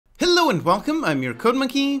and welcome, I'm your Code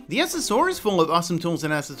Monkey. The Asset Store is full of awesome tools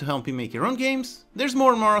and assets to help you make your own games. There's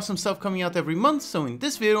more and more awesome stuff coming out every month, so in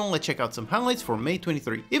this video let's check out some highlights for May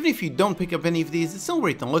 23. Even if you don't pick up any of these, it's still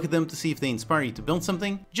great to look at them to see if they inspire you to build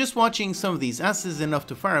something. Just watching some of these assets is enough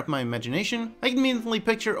to fire up my imagination. I can immediately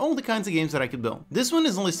picture all the kinds of games that I could build. This one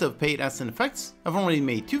is a list of paid assets and effects. I've already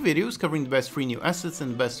made 2 videos covering the best free new assets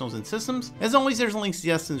and the best tools and systems. As always, there's links to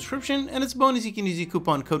the assets in the description, and it's a bonus you can use your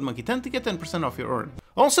coupon code monkey10 to get 10% off your order.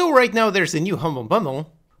 Also, right now there's a new Humble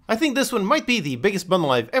Bundle. I think this one might be the biggest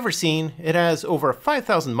bundle I've ever seen. It has over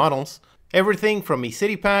 5,000 models. Everything from a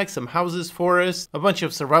city pack, some houses, forests, a bunch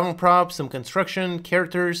of survival props, some construction,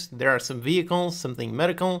 characters, there are some vehicles, something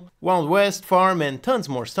medical, Wild West, farm, and tons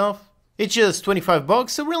more stuff. It's just 25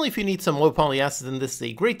 bucks, so really if you need some low poly assets, then this is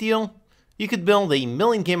a great deal. You could build a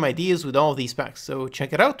million game ideas with all of these packs, so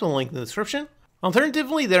check it out, we'll link in the description.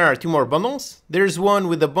 Alternatively, there are 2 more bundles. There's one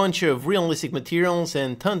with a bunch of realistic materials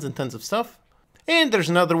and tons of stuff. And there's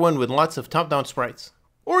another one with lots of top-down sprites.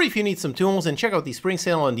 Or if you need some tools, and check out the spring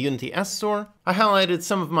sale on the Unity Asset Store. I highlighted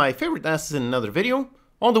some of my favorite assets in another video.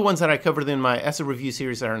 All the ones that I covered in my asset review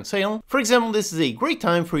series are on sale. For example, this is a great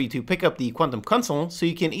time for you to pick up the Quantum Console so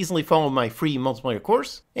you can easily follow my free multiplayer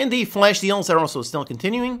course. And the flash deals are also still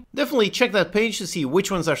continuing. Definitely check that page to see which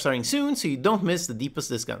ones are starting soon so you don't miss the deepest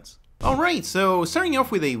discounts. Alright, so starting off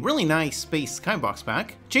with a really nice space Skybox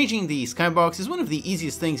pack. Changing the Skybox is one of the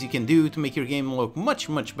easiest things you can do to make your game look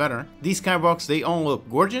much better. These Skybox, they all look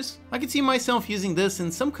gorgeous. I could see myself using this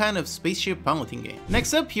in some kind of spaceship piloting game.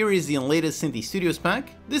 Next up, here is the latest Synthi Studios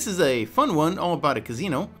pack. This is a fun one all about a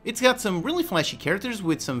casino. It's got some really flashy characters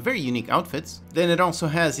with some very unique outfits. Then it also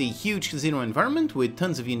has a huge casino environment with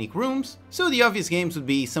tons of unique rooms. So the obvious games would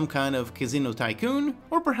be some kind of Casino Tycoon,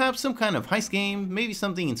 or perhaps some kind of heist game, maybe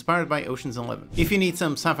something inspired by Ocean's 11. If you need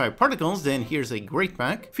some sci-fi particles, then here's a great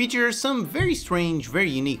pack. Features some very strange, very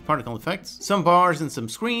unique particle effects, some bars and some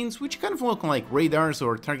screens, which kind of look like radars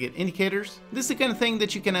or target indicators. This is the kind of thing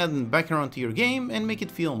that you can add in the background to your game and make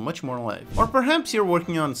it feel much more alive. Or perhaps you're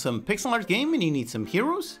working on some pixel art game and you need some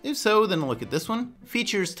heroes? If so, then look at this one.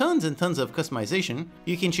 Features tons and tons of customization.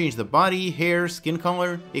 You can change the body, hair, skin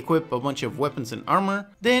color, equip a bunch of weapons and armor,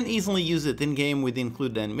 then easily use it in-game with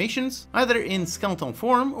included animations, either in skeletal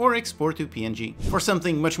form or export to PNG. For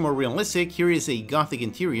something much more realistic, here is a Gothic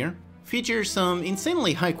Interior. Features some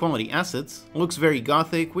insanely high quality assets, looks very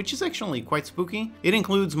gothic, which is actually quite spooky. It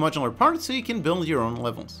includes modular parts so you can build your own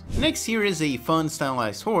levels. Next, here is a fun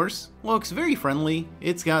stylized horse. Looks very friendly,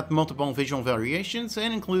 it's got multiple visual variations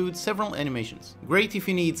and includes several animations. Great if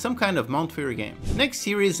you need some kind of mount for your game. Next,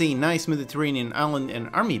 here is a nice Mediterranean island and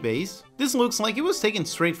army base. This looks like it was taken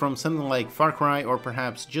straight from something like Far Cry or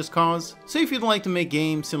perhaps Just Cause, so if you'd like to make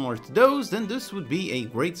games similar to those, then this would be a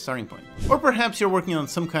great starting point. Or perhaps you're working on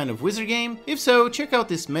some kind of wizard game. If so, check out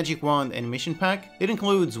this Magic Wand animation pack. It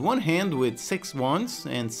includes one hand with 6 wands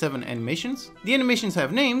and 7 animations. The animations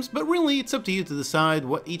have names, but really it's up to you to decide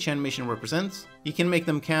what each animation represents. You can make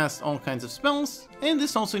them cast all kinds of spells, and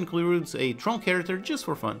this also includes a troll character just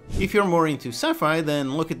for fun. If you're more into sci-fi,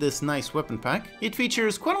 then look at this nice weapon pack. It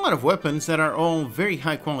features quite a lot of weapons that are all very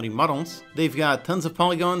high quality models. They've got tons of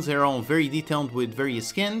polygons, they're all very detailed with various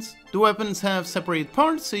skins. The weapons have separated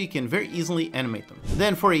parts so you can very easily animate them.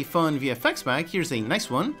 Then for a fun VFX pack, here's a nice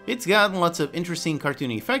one. It's got lots of interesting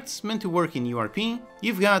cartoony effects meant to work in URP.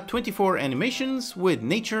 You've got 24 animations with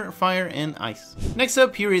nature, fire, and ice. Next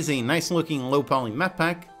up, here is a nice looking low poly map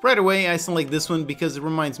pack. Right away, I select this one because it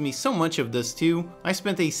reminds me so much of this too. I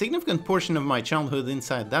spent a significant portion of my childhood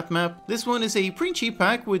inside that map. This one is a pretty cheap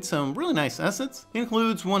pack with some really nice assets. It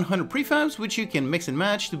includes 100 prefabs which you can mix and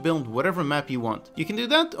match to build whatever map you want. You can do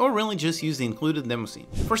that or really just use the included demo scene.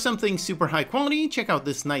 For something super high quality, check out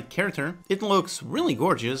this knight character. It looks really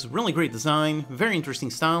gorgeous, really great design, very interesting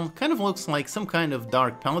style, kind of looks like some kind of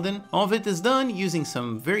dark paladin. All of it is done using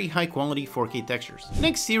some very high quality 4K textures.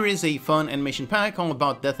 Next, here is a fun animation pack all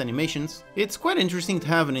about death animations. It's quite interesting to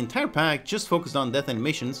have an entire pack just focused on death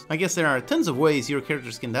animations. I guess there are tons of ways your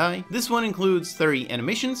characters can die. This one includes 30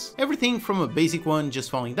 animations, everything from a basic one just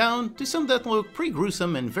falling down to some that look pretty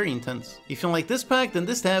gruesome and very intense. If you like this pack, then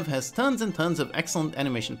this tab has tons and tons of excellent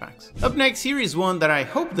animation packs. Up next, here is one that I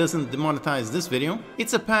hope doesn't demonetize this video.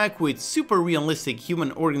 It's a pack with super realistic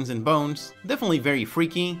human organs and bones, definitely very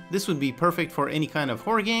freaky. This would be perfect for any kind of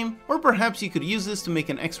horror game, or perhaps you could use this to make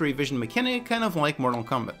an X-ray vision mechanic kind of like Mortal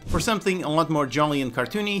Kombat. For something a lot more jolly and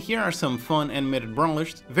cartoony, here are some fun animated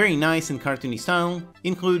brawlers. Very nice and cartoony style.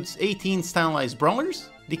 Includes 18 stylized brawlers.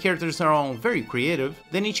 The characters are all very creative.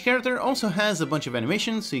 Then each character also has a bunch of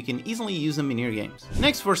animations so you can easily use them in your games.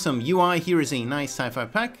 Next, for some UI, here is a nice sci-fi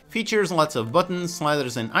pack. Features lots of buttons,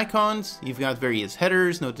 sliders and icons. You've got various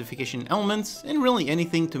headers, notification elements, and really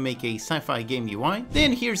anything to make a sci-fi game UI.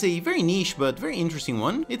 Then here's a very niche but very interesting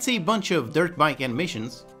one. It's a bunch of dirt bike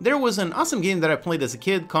animations. There was an awesome game that I played as a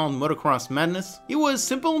kid called Motocross Madness. It was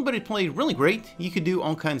simple, but it played really great. You could do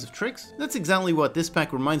all kinds of tricks. That's exactly what this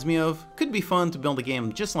pack reminds me of. Could be fun to build a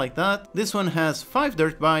game just like that. This one has 5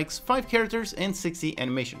 dirt bikes, 5 characters, and 60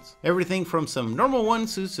 animations. Everything from some normal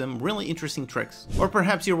ones to some really interesting tricks. Or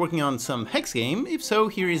perhaps you're working on some hex game. If so,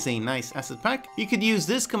 here is a nice asset pack. You could use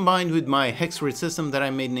this combined with my hex grid system that I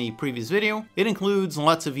made in a previous video. It includes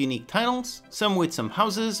lots of unique titles, some with some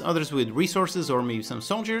houses, others with resources or maybe some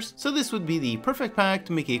soldiers. So this would be the perfect pack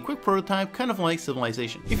to make a quick prototype, kind of like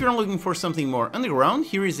Civilization. If you're looking for something more underground,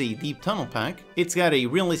 here is a deep tunnel pack. It's got a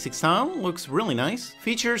realistic style, looks really nice,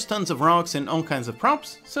 features tons of rocks and all kinds of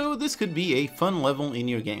props, so this could be a fun level in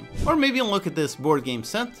your game. Or maybe look at this board game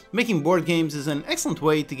set. Making board games is an excellent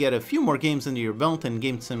way to get a few more games under your belt and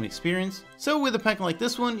gain some experience. So with a pack like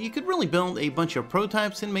this one, you could really build a bunch of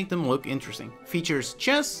prototypes and make them look interesting. Features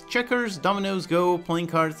chess, checkers, dominoes, go, playing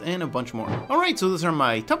cards, and a bunch more. Alright, so those are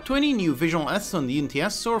my top 20 new visual assets on the Unity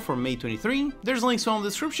Asset Store for May 23. There's links all in the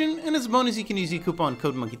description, and as a bonus you can use the coupon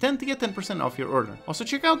code monkey10 to get 10% off your order. Also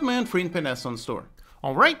check out my own free and paid assets on the store.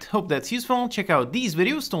 Alright, hope that's useful. Check out these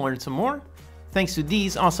videos to learn some more. Thanks to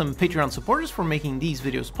these awesome Patreon supporters for making these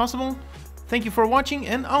videos possible. Thank you for watching,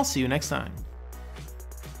 and I'll see you next time.